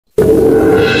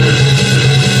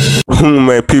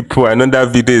My people, another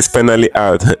video is finally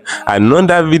out.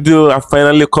 Another video have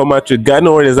finally come out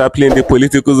regarding what is happening in the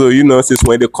political zone. You know, since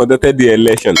when they conducted the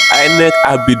election, INEC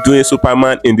have been doing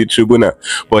Superman in the tribunal,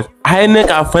 but INEC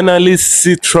have finally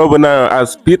see trouble now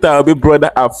as Peter Obi brother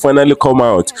have finally come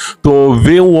out to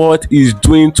unveil what he's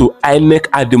doing to INEC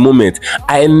at the moment.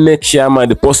 INEC chairman,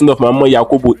 the person of MAHMOOD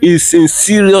YAKUBU, is in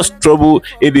serious trouble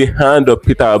in the hand of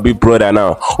Peter Obi brother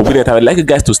now. I would like you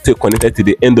guys to stay connected to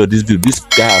the end of this video. This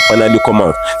guy have finally come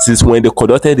out. Since when they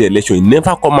conducted the election, he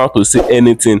never come out to say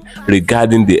anything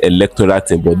regarding the electoral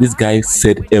thing, but this guy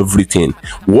said everything.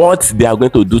 What they are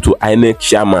going to do to INEC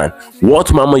chairman, what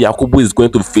MAHMOOD YAKUBU is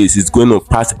going to face, is going to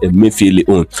pass Emefiele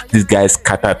on. This guy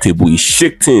scatter table, he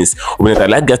shake things. I'd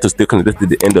like guys to stay connected to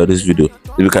the end of this video.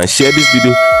 If you can share this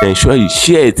video, ensure you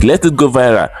share it, let it go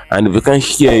viral. And if you can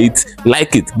share it,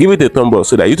 like it, give it a thumb up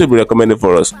so that YouTube will recommend it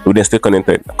for us. We then stay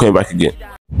connected. Coming back again.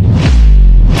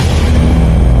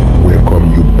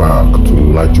 Welcome you back to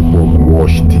LAJUPOG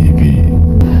Watch TV.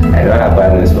 I don't have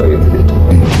bad news for you today. The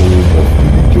home of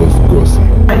religious gossip.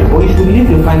 But you should leave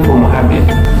the fight for Mohammed.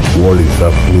 What is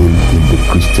happening in the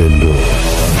Christendom?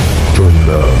 Join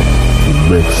now to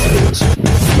make sense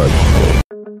with LAJUPOG.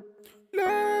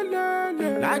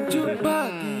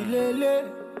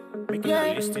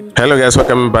 Hello guys,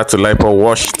 welcome back to LAJUPOG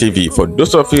Watch TV. For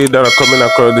those of you that are coming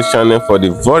across this channel for the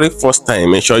very first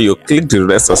time, make sure you click the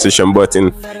red subscription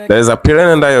button that is appearing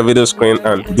under your video screen,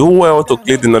 and do well to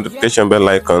click the notification bell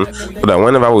icon so that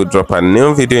whenever we drop a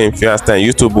new video in fast time,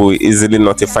 YouTube will easily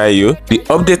notify you. The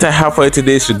update I have for you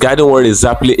today is regarding what is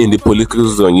happening in the political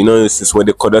zone. You know, since when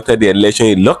they conducted the election,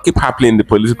 a lot keep happening in the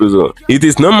political zone. It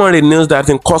is no more the news that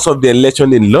in course of the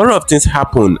election, a lot of things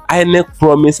happen. INEC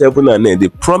promised heaven and earth. They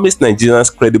promised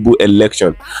Nigerians credible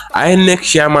election. INEC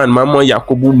chairman MAHMOOD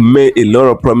YAKUBU made a lot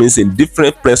of promises in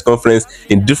different press conference,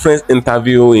 in different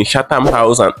interview in Chatham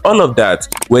House and all of that,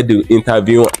 where they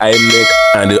interview INEC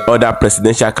and the other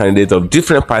presidential candidates of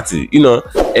different parties. You know,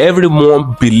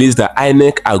 everyone believes that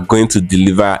INEC are going to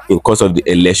deliver in course of the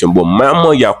election, but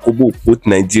MAHMOOD YAKUBU put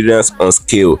Nigerians on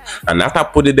scale, and after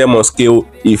putting them on scale,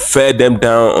 he fed them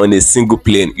down on a single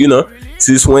plane. You know,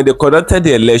 since when they conducted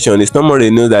the election, it's not more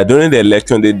news that during the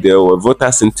election there were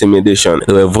voters intimidation,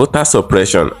 there were voter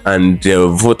suppression, and there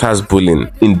were voters bullying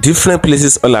in different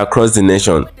places all across the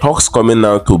nation. Talks coming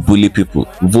out to bully people.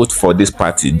 Vote for this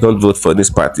party, don't vote for this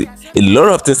party. A lot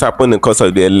of things happen in course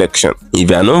of the election.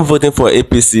 If you are not voting for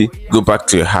APC, go back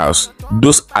to your house.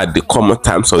 Those are the common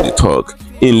terms of the talk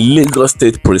in Lagos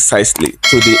State precisely.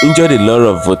 So they injured a lot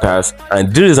of voters,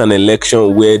 and there is an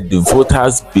election where the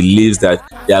voters believe that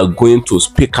they are going to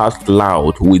speak out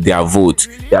loud with their vote.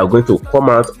 They are going to come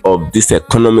out of this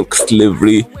economic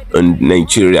slavery in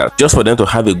Nigeria just for them to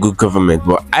have a good government.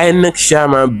 But INEC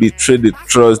chairman betrayed the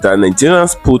trust that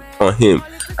Nigerians put on him.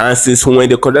 And since when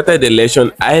they conducted the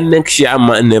election, INEC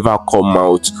chairman never come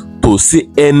out to say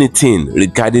anything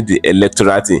regarding the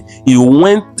electoral thing. He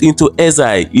went into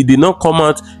exile. He did not come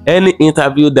out any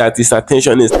interview that his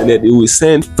attention is needed. He will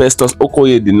send Festus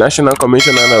Okoye, the national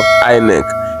commissioner of INEC.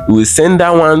 We will send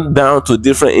that one down to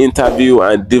different interview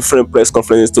and different press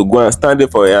conferences to go and stand there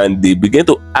for it, and they begin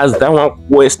to ask that one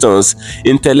questions,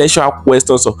 intellectual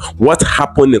questions of what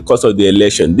happened in the course of the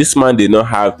election. This man did not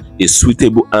have a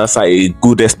suitable answer, a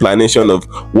good explanation of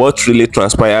what really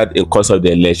transpired in course of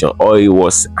the election. All he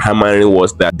was hammering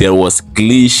was that there was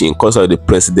glitch in course of the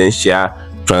presidential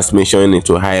transmission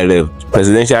into IRF.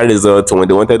 Presidential results, when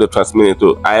they wanted to transmit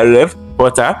into IRF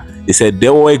portal, he said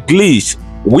there were glitch.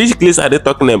 Which glitch are they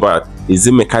talking about? Is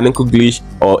it mechanical glitch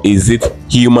or is it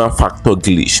human factor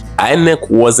glitch?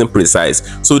 INEC wasn't precise.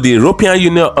 So the European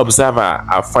Union observer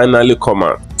have finally come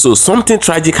out. So something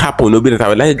tragic happened. I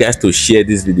would like you guys to share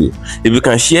this video. If you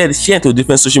can share it to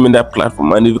different social media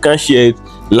platforms, and if you can share it,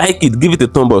 like it, give it a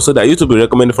thumb up so that YouTube will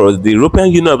recommend it for us. The European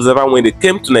Union observer, when they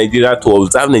came to Nigeria to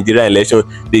observe Nigeria election,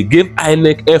 they gave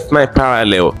INEC F9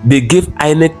 parallel. They gave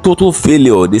INEC total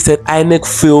failure. They said INEC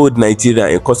failed Nigeria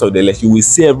in course of the election. You will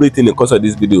see everything in course of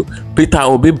this video. Peter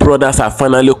Obi brothers have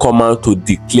finally come out to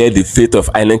declare the fate of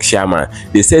INEC chairman.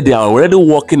 They said they are already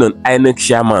working on INEC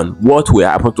chairman. What will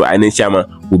happen to INEC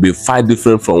chairman will be far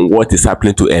different from what is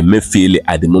happening to Emefiele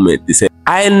at the moment. They said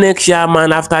INEC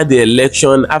chairman, after the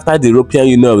election, after the European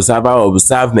Union observer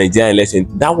observed Nigerian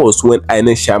election, that was when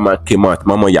INEC chairman came out,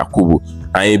 MAHMOOD YAKUBU,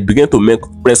 and he began to make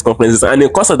press conferences. And in the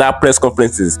course of that press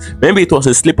conferences, maybe it was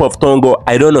a slip of tongue or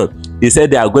I don't know, he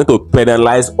said they are going to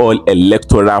penalize all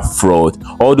electoral fraud,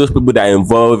 all those people that are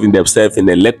involved in themselves in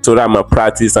electoral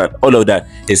malpractice and all of that.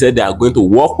 He said they are going to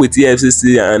work with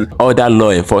EFCC and other law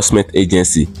enforcement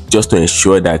agency just to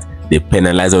ensure that they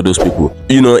penalize all those people.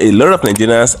 You know, a lot of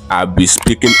Nigerians have been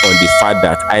speaking on the fact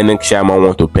that INEC chairman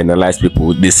want to penalize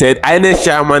people. They said INEC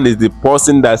chairman is the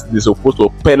person that they're supposed to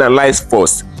penalize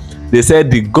first. They said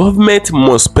the government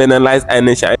must penalize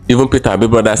INEC. Even Peter Abi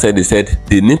brother said,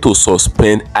 they need to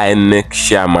suspend INEC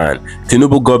chairman.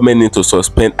 Tinubu government need to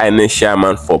suspend INEC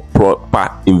chairman for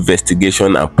proper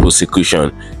investigation and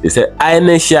prosecution. They said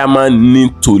INEC chairman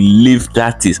need to leave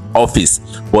that his office,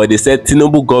 but they said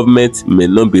Tinubu government may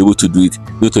not be able to do it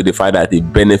due to the fact that they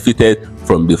benefited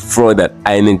from the fraud that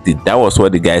INEC did. That was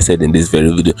what the guy said in this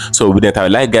very video. So with that, I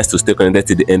would like guys to stay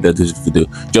connected to the end of this video,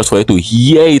 just for you to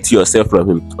hear it yourself from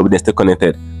him. But then stay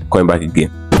connected. Coming back again.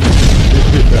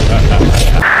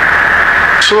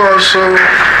 So also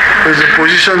is the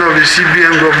position of the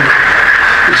CBN governor.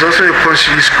 It's also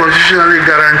is constitutionally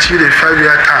guaranteed a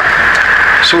 5-year term.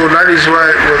 So that is why,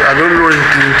 well, I don't know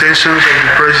the intentions of the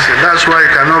president. That's why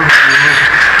it cannot be removed,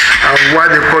 and why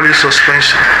they call it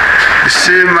suspension. The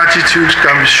same attitude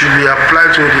should be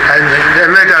applied to the INEC. The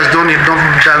INEC has done enough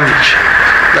damage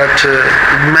that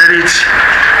it merits,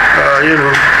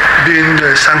 being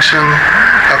sanctioned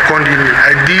accordingly.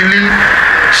 Ideally,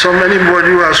 anybody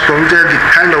who has committed the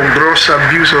kind of gross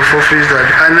abuse of office that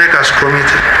INEC has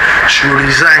committed should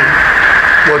resign.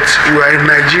 But we are in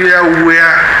Nigeria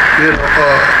where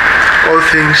all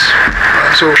things.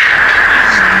 So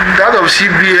that of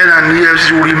CBN and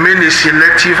EFC will remain a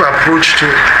selective approach to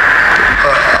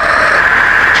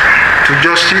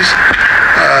justice.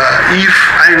 If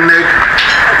INEC,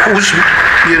 whose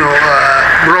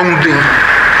wrongdoing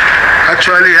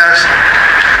actually has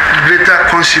greater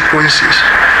consequences,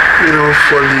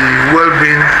 for the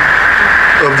well-being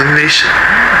of the nation.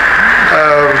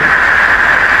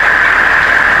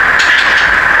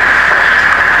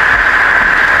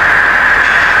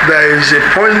 There is a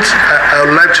point I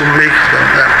would like to make,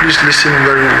 please listen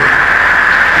very well.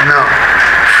 Now,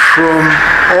 from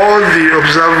all the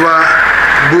Observer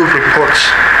group reports,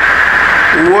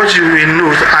 what you may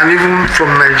note, and even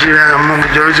from Nigeria, among the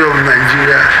majority of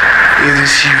Nigeria, is the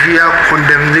severe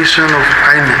condemnation of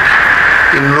INEC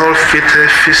in all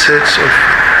facets of.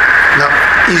 Now,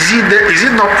 is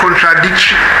it not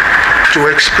contradictory to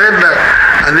expect that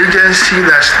an agency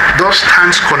that does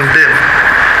stands condemned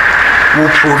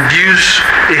will produce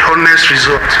a honest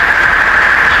result?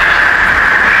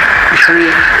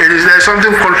 There's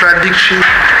something contradictory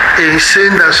in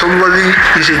saying that somebody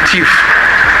is a thief,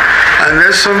 and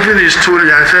then something is stolen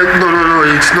and said, no,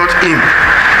 it's not him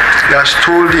that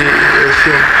stole the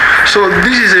thing. So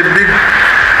this is a big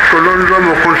conundrum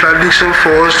or contradiction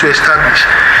for us to establish.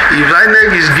 If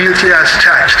INEC is guilty as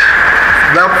charged,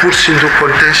 that puts into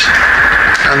contention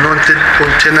and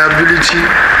untenability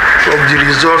of the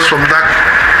results from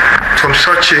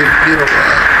such a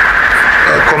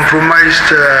compromised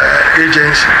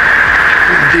agency.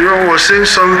 The one was saying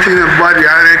something about the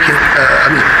INEC,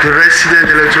 the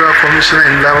resident electoral commissioner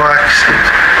in Lava State.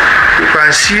 You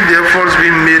can see the efforts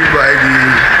being made by the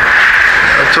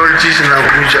authorities in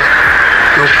Abuja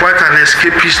in quite an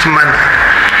escapist manner,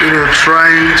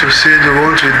 trying to say they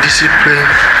want to discipline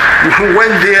when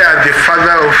they are the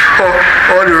father of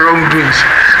all the wrongdoings.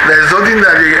 There's nothing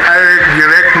that the INEC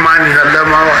direct man in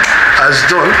Adamawa has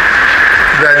done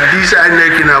that this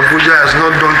INEC in Abuja has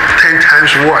not done 10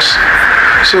 times worse.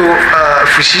 So,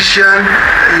 physician,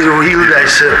 heal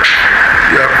thyself.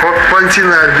 You are pointing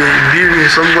at the beam in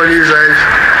somebody's eyes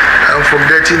and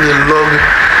forgetting the log,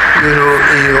 in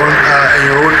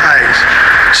your own eyes.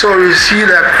 So you see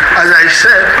that, as I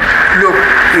said, look,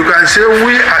 you can say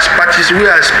we as parties, we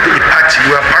as a party,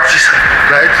 we are partisan,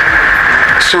 right?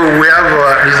 So we have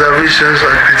reservations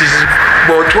and criticism.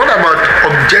 But what about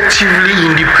objectively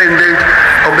independent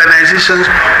organizations,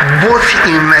 both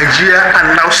in Nigeria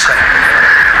and outside,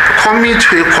 coming to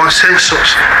a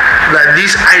consensus that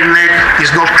this INEC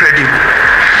is not credible?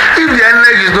 If the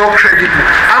INEC is not credible,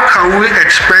 how can we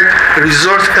expect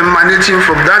results emanating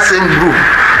from that same group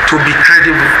to be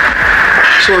credible?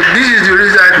 So this is the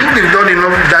reason I think they've done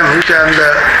enough damage, and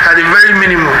at the very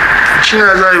minimum,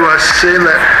 Chinaza was saying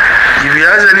that if he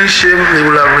has any shame, they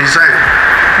will have resigned.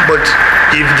 But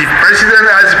if the president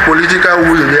has political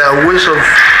will, there are ways of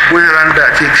going around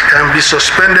that. It can be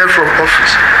suspended from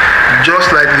office, just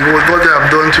like what they have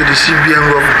done to the CBN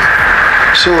governor.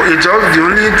 So it's all, the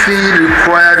only thing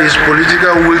required is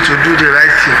political will to do the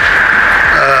right thing.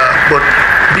 But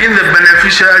being the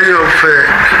beneficiary of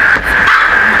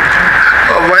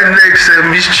INEC's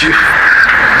mischief,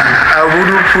 I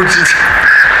wouldn't put it.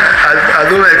 I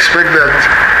don't expect that.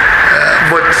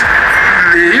 But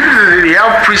if they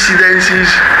have precedences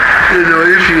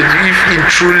if in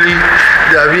truly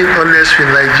they are being honest with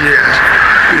Nigerians.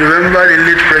 You remember the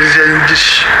late President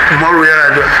Umaru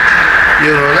Yar'Adua,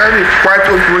 that we quite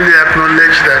openly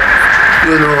acknowledge that,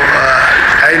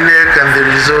 INEC and the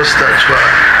results that were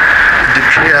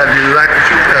declared, the lack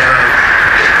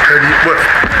credit, but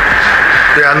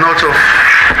they are not of.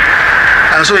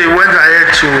 And so he went ahead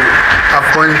to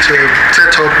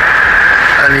set up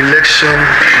an election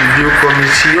review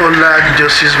committee under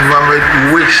Justice Mohammed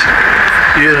Ways,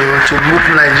 to move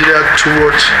Nigeria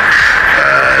towards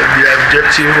the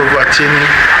objective of attaining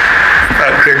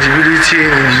credibility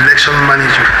in election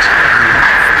management.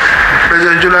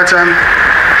 President Jonathan,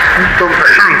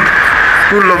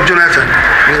 Goodluck Jonathan,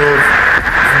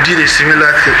 did a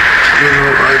similar thing.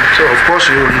 So of course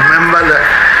you remember that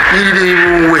he didn't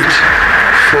even wait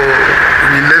for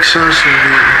the elections to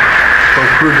be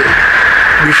concluded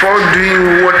before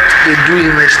doing what they do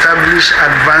in established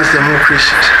advanced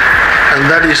democracies, and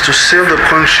that is to save the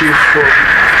country from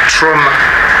trauma,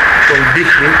 from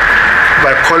bickering,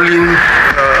 by calling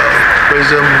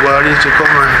President Buhari to come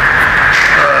and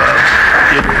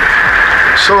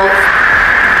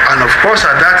and of course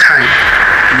at that time,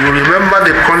 you remember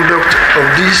the conduct of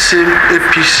these same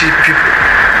APC people.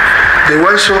 They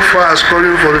went so far as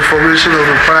calling for the formation of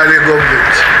a parallel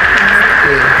government.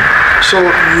 So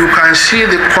you can see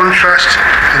the contrast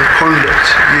in conduct,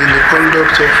 in the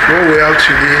conduct of what we have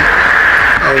today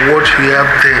and what we have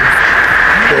then.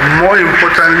 But more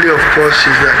importantly, of course,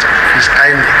 is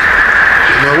INEC.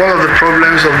 One of the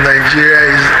problems of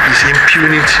Nigeria is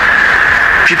impunity.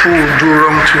 People will do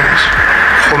wrong things,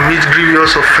 commit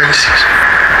grievous offenses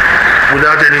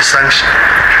without any sanction.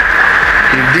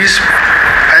 If this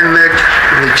INEC,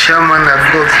 the chairman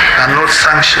are not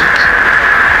sanctioned,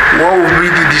 what will be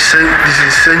the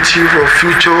disincentive of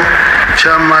future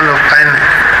chairman of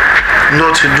INEC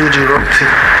not to do the wrong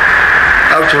thing?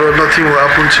 After all, nothing will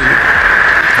happen to you.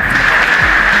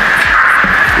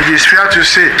 It is fair to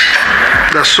say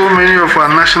that so many of our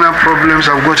national problems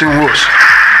have gotten worse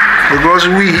because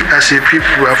we as a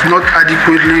people have not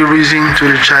adequately risen to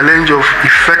the challenge of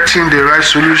effecting the right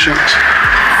solutions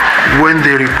when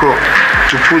they recur,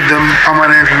 to put them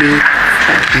permanently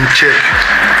in check.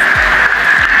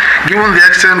 Given the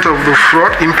extent of the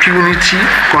fraud, impunity,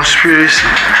 conspiracy,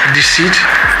 deceit,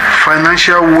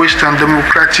 financial waste and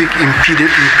democratic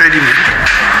impediment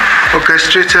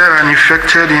orchestrated and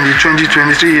effected in the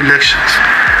 2023 elections,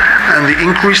 and the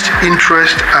increased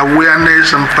interest,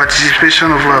 awareness and participation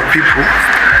of our people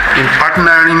in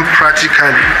partnering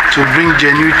practically to bring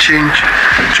genuine change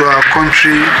to our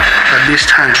country at this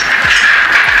time,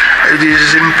 it is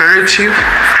imperative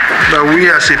that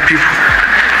we as a people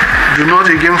do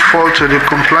not again fall to the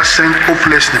complacent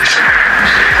hopelessness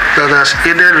that has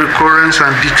aided recurrence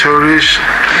and deterioration,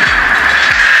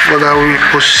 but that we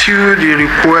pursue the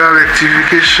required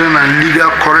rectification and legal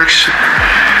correction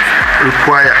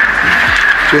required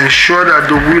to ensure that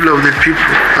the will of the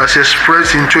people, as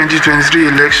expressed in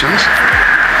 2023 elections,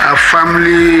 are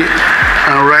firmly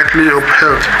and rightly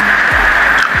upheld.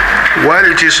 While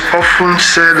it is often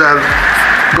said that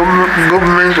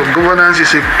government or governance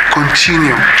is a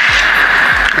continuum,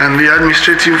 and the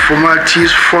administrative formalities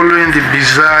following the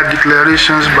bizarre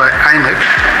declarations by INEC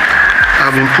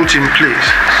have been put in place,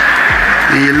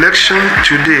 the election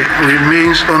today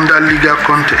remains under legal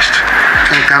contest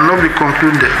and cannot be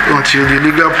concluded until the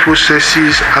legal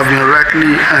processes have been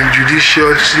rightly and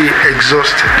judiciously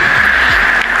exhausted.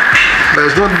 There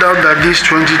is no doubt that these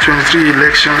 2023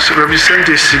 elections represent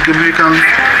a significant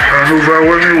and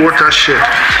overwhelming watershed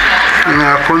in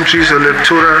our country's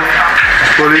electoral,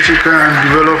 political and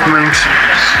development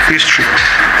history.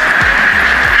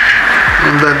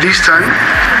 And at this time,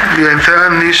 the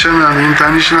entire nation and the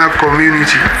international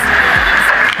community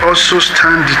also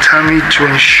stand determined to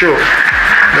ensure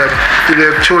that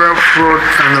electoral fraud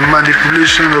and the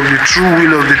manipulation of the true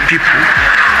will of the people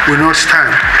will not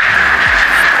stand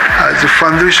as the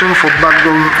foundation for bad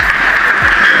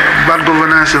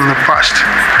governance in the past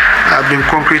have been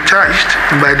concretized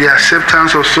by the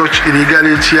acceptance of such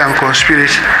illegality and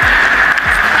conspiracy.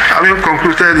 Having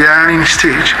concluded the hearing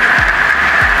stage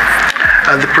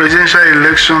at the presidential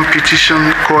election petition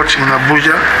court in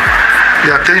Abuja,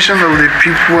 the attention of the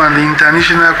people and the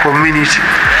international community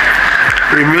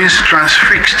remains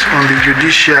transfixed on the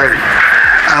judiciary,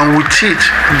 and with it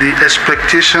the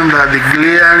expectation that the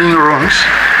glaring wrongs,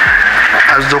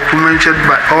 as documented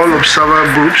by all observer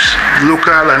groups,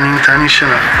 local and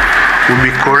international, will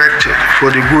be corrected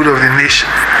for the good of the nation.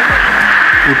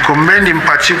 We commend in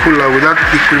particular, without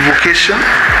equivocation,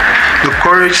 the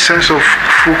courage, sense of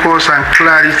focus, and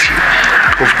clarity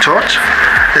of thought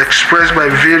expressed by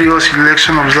various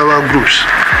election observer groups,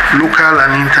 local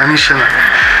and international,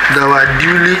 that were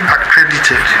duly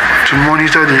accredited to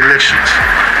monitor the elections.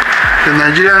 The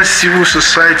Nigerian Civil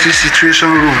Society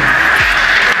Situation Room,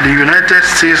 the United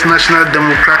States National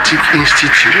Democratic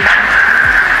Institute,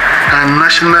 and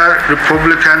National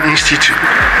Republican Institute,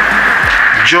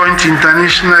 Joint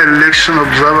International Election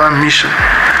Observer Mission,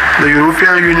 the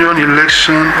European Union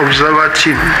Election Observer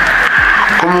Team,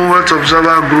 Commonwealth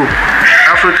Observer Group,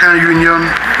 African Union,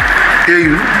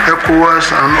 AU, ECOWAS,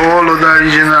 and all other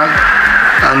regional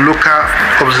and local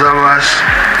observers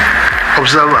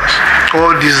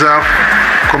all deserve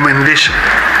commendation.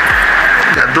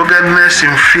 Their doggedness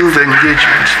in field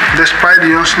engagement, despite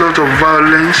the onslaught of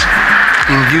violence,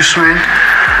 inducement,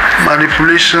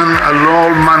 manipulation, and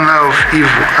all manner of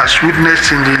evil as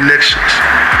witnessed in the elections,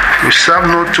 will serve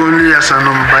not only as an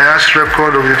unbiased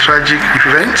record of the tragic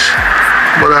events,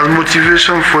 but as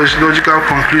motivation for its logical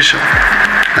conclusion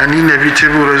and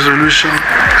inevitable resolution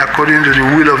according to the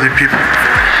will of the people.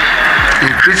 In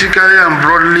critically and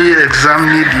broadly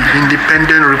examining the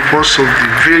independent reports of the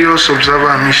various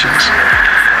observer missions,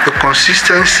 the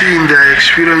consistency in their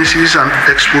experiences and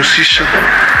exposition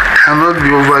cannot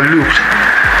be overlooked,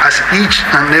 as each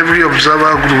and every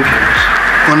observer group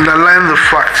underline the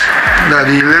fact that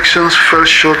the elections fell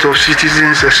short of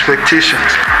citizens' expectations,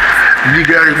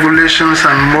 legal regulations,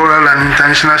 and moral and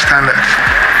international standards.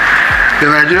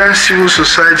 The Nigerian Civil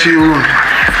Society Room,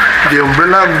 the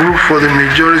umbrella group for the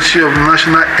majority of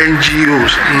national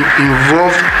NGOs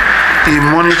involved in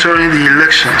monitoring the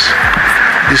elections,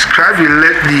 described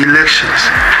the elections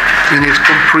in its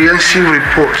comprehensive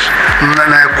report,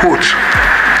 and I quote,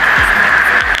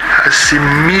 as a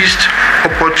missed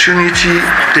opportunity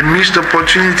in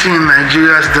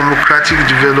Nigeria's democratic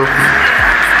development.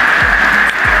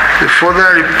 They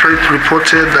further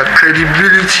reported that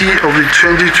credibility of the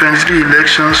 2023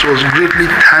 elections was greatly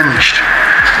tarnished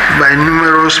by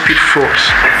numerous pitfalls.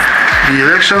 The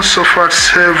elections suffered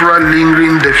several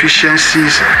lingering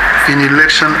deficiencies in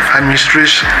election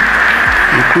administration,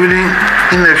 including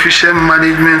inefficient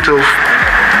management of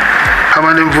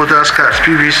permanent voters' cards,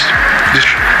 PVC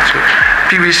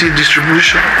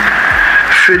distribution,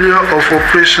 failure of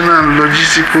operational and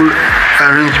logistical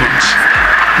arrangements,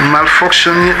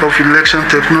 malfunctioning of election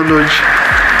technology,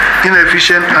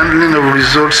 inefficient handling of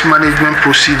results management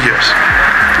procedures,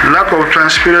 lack of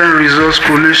transparent results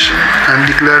collation and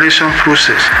declaration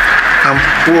process, and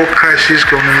poor crisis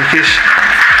communication.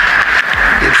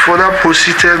 It further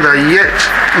posited that yet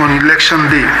on election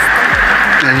day,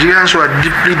 Nigerians were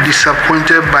deeply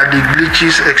disappointed by the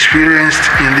glitches experienced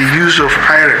in the use of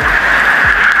IREP.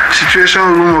 Situation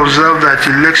Room observed that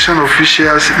election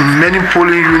officials in many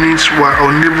polling units were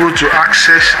unable to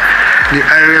access the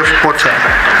IREF portal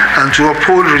and to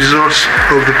uphold results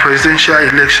of the presidential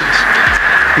elections.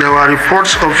 There were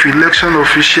reports of election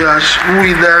officials who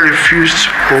either refused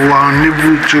or were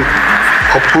unable to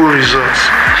uphold results.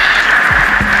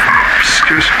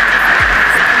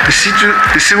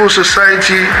 The Civil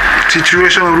Society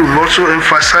Situation Room also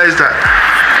emphasized that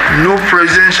no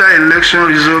presidential election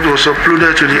result was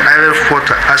uploaded to the IREF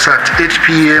portal as at 8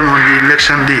 p.m. on the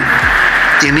election day.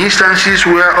 In instances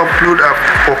where upload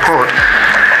occurred,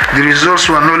 the results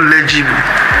were not legible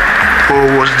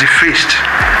or was defaced.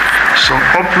 Some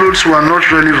uploads were not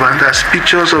relevant as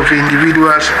pictures of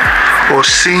individuals or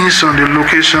scenes on the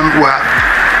location were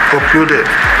uploaded.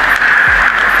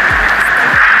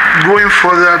 Going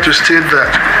further to state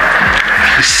that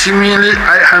the seemingly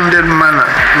high-handed manner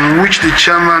in which the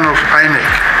chairman of INEC,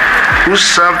 who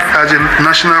served as a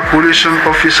national collation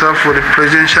officer for the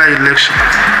presidential election,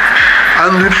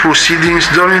 handled proceedings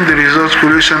during the results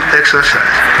collation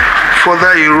exercise further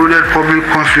eroded public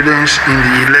confidence in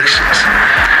the elections.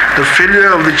 The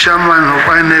failure of the chairman of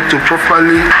INEC to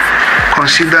properly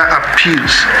consider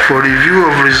appeals for review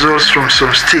of results from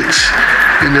some states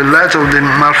in the light of the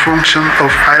malfunction of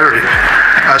IREF,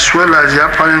 as well as the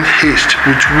apparent haste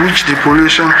with which the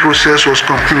collation process was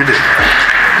concluded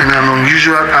in an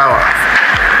unusual hour,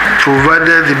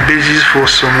 provided the basis for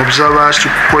some observers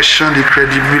to question the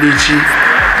credibility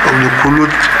of the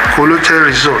collated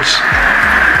results.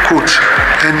 Quote,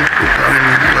 end quote.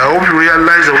 I hope you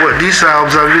realize that these are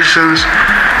observations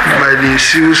by the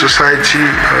civil society in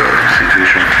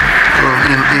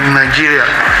Nigeria.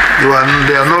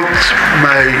 They are not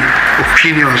my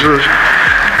opinions.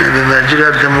 In the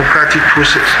Nigerian democratic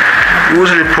process,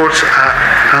 whose reports are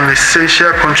an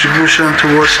essential contribution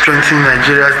towards strengthening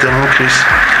Nigeria's democracy.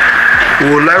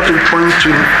 We would like to point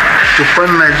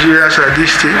Nigerians at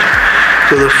this stage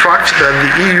to the fact that the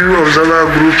EU Observer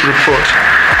Group report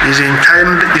is in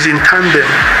tandem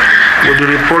with the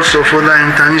reports of other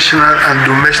international and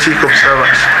domestic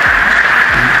observers,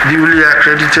 duly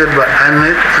accredited by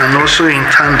INEC, and also in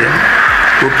tandem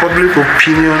with public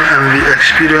opinion and the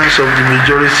experience of the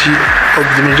majority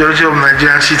of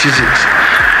Nigerian citizens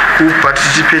who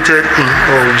participated in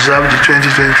or observed the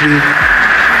 2023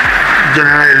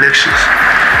 general elections.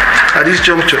 At this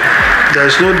juncture, there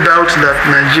is no doubt that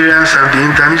Nigerians and the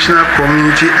international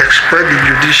community expect the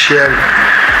judiciary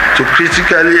to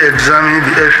critically examine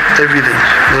the evidence,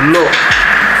 the law,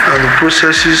 and the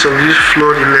processes of these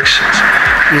flawed elections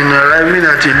in arriving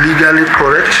at a legally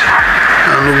correct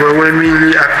and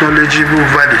overwhelmingly acknowledgeable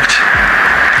verdict.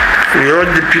 We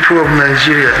urge the people of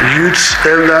Nigeria, youths,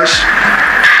 elders,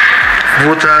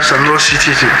 voters, and all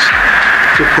citizens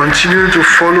to continue to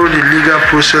follow the legal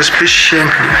process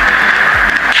patiently,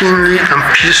 keenly, and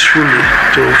peacefully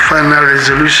to final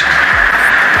resolution.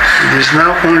 It is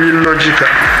now only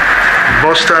logical,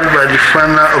 bolstered by the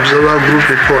final Observer Group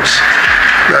reports,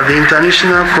 that the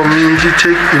international community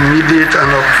take immediate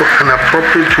and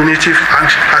appropriate punitive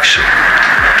action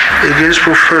against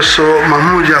Professor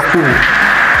MAHMOOD YAKUBU,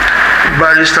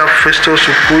 Barrister Festus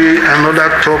Okoye, and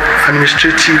other top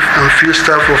administrative and field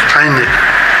staff of INEC,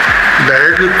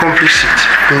 directly complicit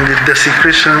in the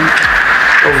desecration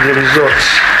of the results.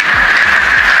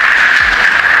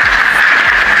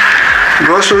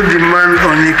 We also demand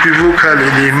unequivocally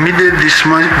the immediate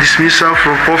dismissal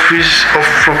from office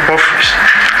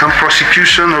and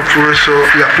prosecution of Professor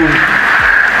Yakubu,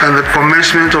 and the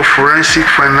commencement of forensic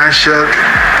financial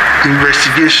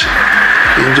investigation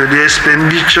into the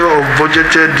expenditure of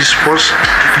budgeted disbursements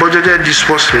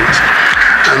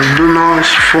and donors'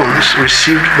 funds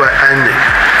received by INEC,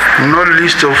 not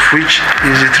least of which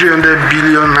is the 300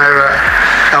 billion naira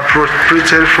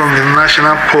appropriated from the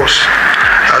National Post,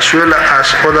 as well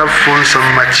as other funds and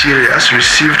materials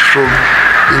received from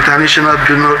international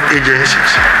donor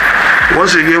agencies.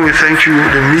 Once again, we thank you,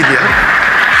 the media,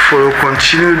 for your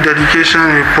continued dedication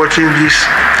in reporting this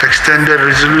extended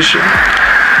resolution,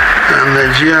 and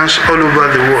Nigerians all over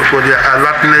the world for their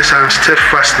alertness and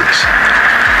steadfastness.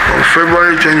 On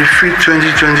February 25,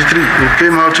 2023, we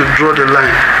came out to draw the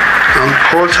line and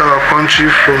halt our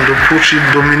country from the putrid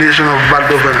domination of bad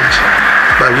governance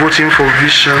by voting for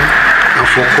vision and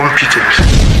for competence.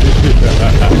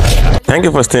 Thank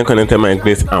you for staying connected, my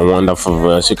great and wonderful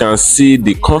viewers. You can see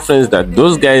the conference that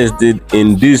those guys did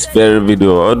in this very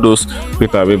video. All those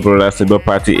Paper Brothers Labour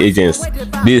Party agents,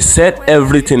 they said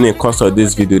everything in course of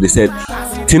this video. They said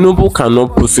Tinubu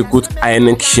cannot prosecute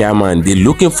INEC chairman. They're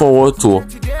looking forward to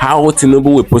how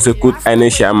Tinubu will prosecute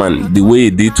INEC chairman the way he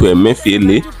did to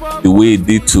Emefiele, the way he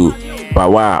did to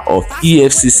Bawa of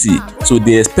EFCC. So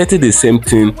they expected the same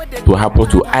thing to happen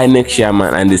to INEC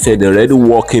chairman, and they said they're already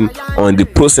working on the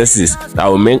processes that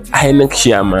will make INEC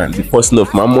chairman, the person of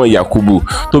MAHMOOD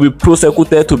YAKUBU, to be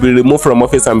prosecuted, to be removed from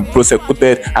office and be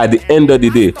prosecuted at the end of the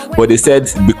day. But they said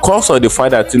because of the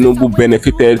fact that Tinubu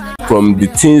benefited from the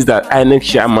things that INEC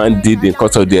chairman did in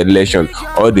course of the election,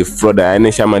 or the fraud that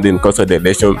INEC chairman did in course of the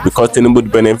election, because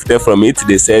Tinubu benefited from it,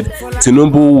 they said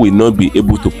Tinubu will not be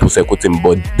able to prosecute him,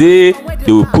 but they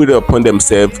will put it upon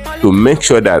themselves to make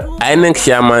sure that INEC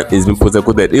chairman is being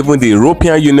prosecuted. Even the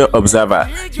European Union observer,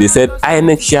 they said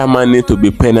INEC chairman need to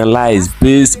be penalized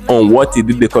based on what he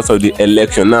did because of the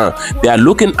election. Now they are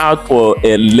looking out for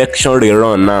election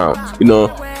rerun now. You know,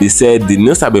 they said the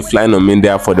news have been flying on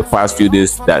media for the past few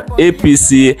days that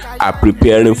APC are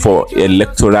preparing for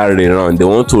electoral rerun. They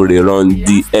want to rerun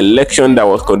the election that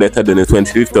was conducted on the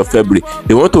 25th of February.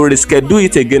 They want to reschedule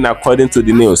it again according to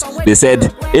the news. They said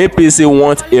APC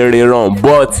want a rerun,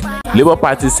 but Labour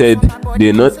Party said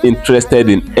they're not interested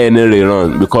in any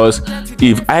rerun, because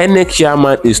if INEC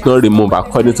chairman is not removed,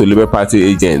 according to Labour Party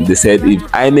agent, they said if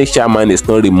INEC chairman is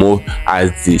not removed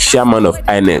as the chairman of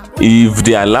INEC, if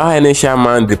they allow INEC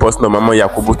chairman, the person of MAHMOOD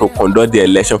YAKUBU, to conduct the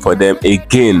election for them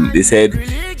again, they said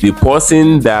the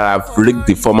person that have rigged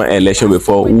the former election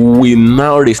before will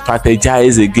now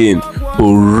re-strategize again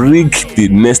to rig the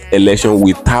next election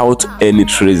without any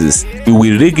traces. He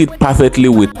will rig it perfectly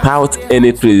without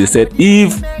any traces. They said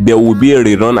if there will be a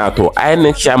rerun at all,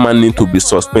 INEC chairman need to be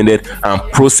suspended and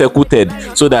prosecuted,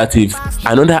 so that if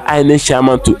another INEC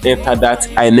chairman to enter that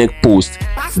INEC post,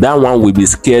 that one will be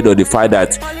scared of the fact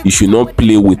that he should not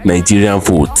play with Nigerian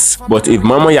votes. But if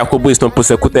MAHMOOD YAKUBU is not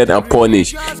prosecuted and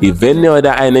punished, if any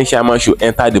other INEC chairman should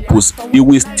enter the post, he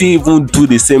will still even do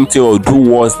the same thing or do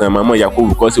worse than MAHMOOD YAKUBU,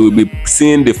 because he will be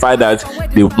seeing the fact that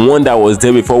the one that was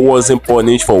there before wasn't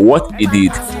punished for what he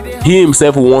did. He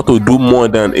himself will want to do more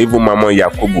than even MAHMOOD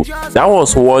YAKUBU. That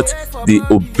was what the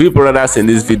Obi brothers in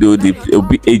this video, the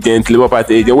Obi agent, Labour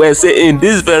Party agent, were saying in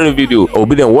this very video.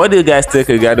 Obi, then what do you guys think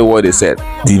regarding what they said?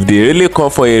 If they really come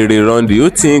for a rerun, do you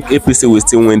think APC will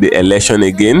still win the election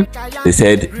again? They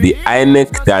said the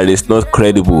INEC that is not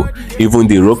credible. Even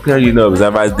the European Union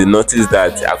observers, they noticed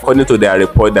that according to their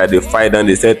report that they filed, and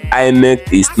they said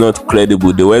INEC is not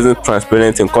credible. They wasn't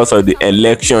transparent in course of the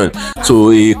election.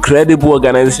 So a credible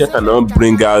organization cannot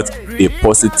bring out a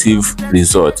positive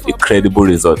result, a credible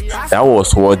result. That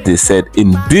was what they said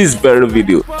in this very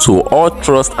video. So all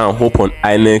trust and hope on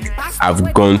INEC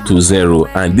have gone to zero,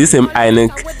 and this same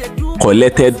INEC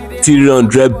collected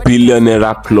 300 billion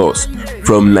naira plus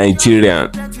from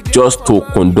Nigerians just to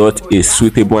conduct a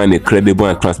suitable and a credible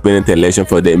and transparent election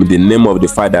for them in the name of the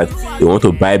fact that they want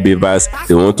to buy beavers,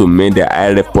 they want to make their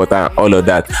IRF portal and all of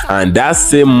that. And that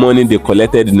same money they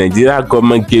collected, the Nigerian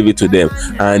government gave it to them,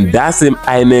 and that same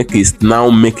INEC is now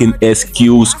making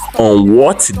excuse on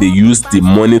what they used the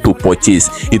money to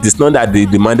purchase. It is not that they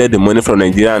demanded the money from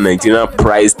Nigeria and Nigeria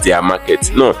priced their market.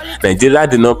 No, Nigeria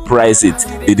did not price it.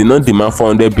 They did not demand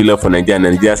 400 billion for Nigeria,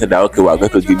 and Nigeria said that okay, we are going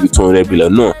to give you 200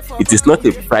 billion. No, it is not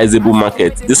a priceable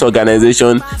market. This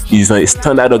organization is a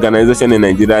standard organization in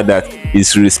Nigeria that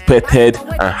is respected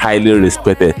and highly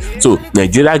respected. So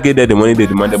Nigeria gave them the money they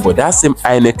demanded, but that same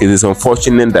INEC, is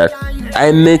unfortunate that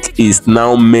INEC is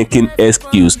now making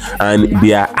excuse and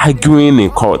they are arguing in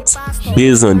court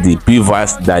based on the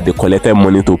beavers that they collected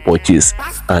money to purchase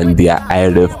and their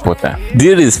IRF portal.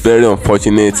 This is very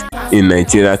unfortunate in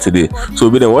Nigeria today. So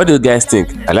what do you guys think?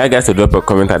 I'd like guys to drop a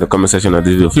comment at the comment section of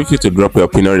this video. Feel free to drop your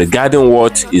opinion regarding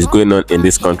what is going on in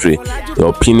this country. Your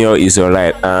opinion is your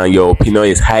right, and your opinion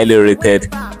is highly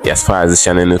rated as far as this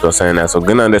channel is concerned. So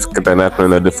go on, let's get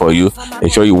that for you.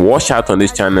 Ensure you watch out on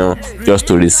this channel just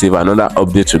to receive another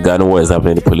update regarding what is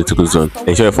happening in the political zone.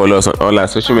 Ensure you follow us on all our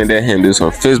social media handles,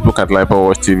 on Facebook at LAJUPOG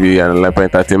Watch TV, and LAJUPOG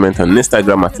Entertainment, on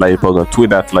Instagram at LAJUPOG, on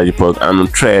Twitter at LAJUPOG, and on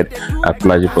Thread at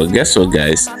LAJUPOG. Guess what,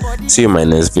 guys? See you in my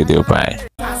next video. Bye.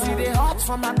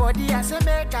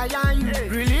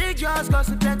 Religious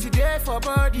gossip today for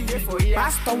body.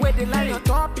 Pastor with the line on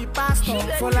top, pastor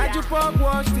for LAJUPOG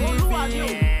Watch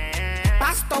TV.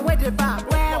 Pastor with the back,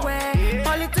 where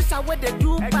politician with the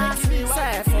do pass,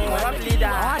 corrupt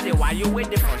leader, why you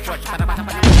waiting for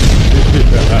church?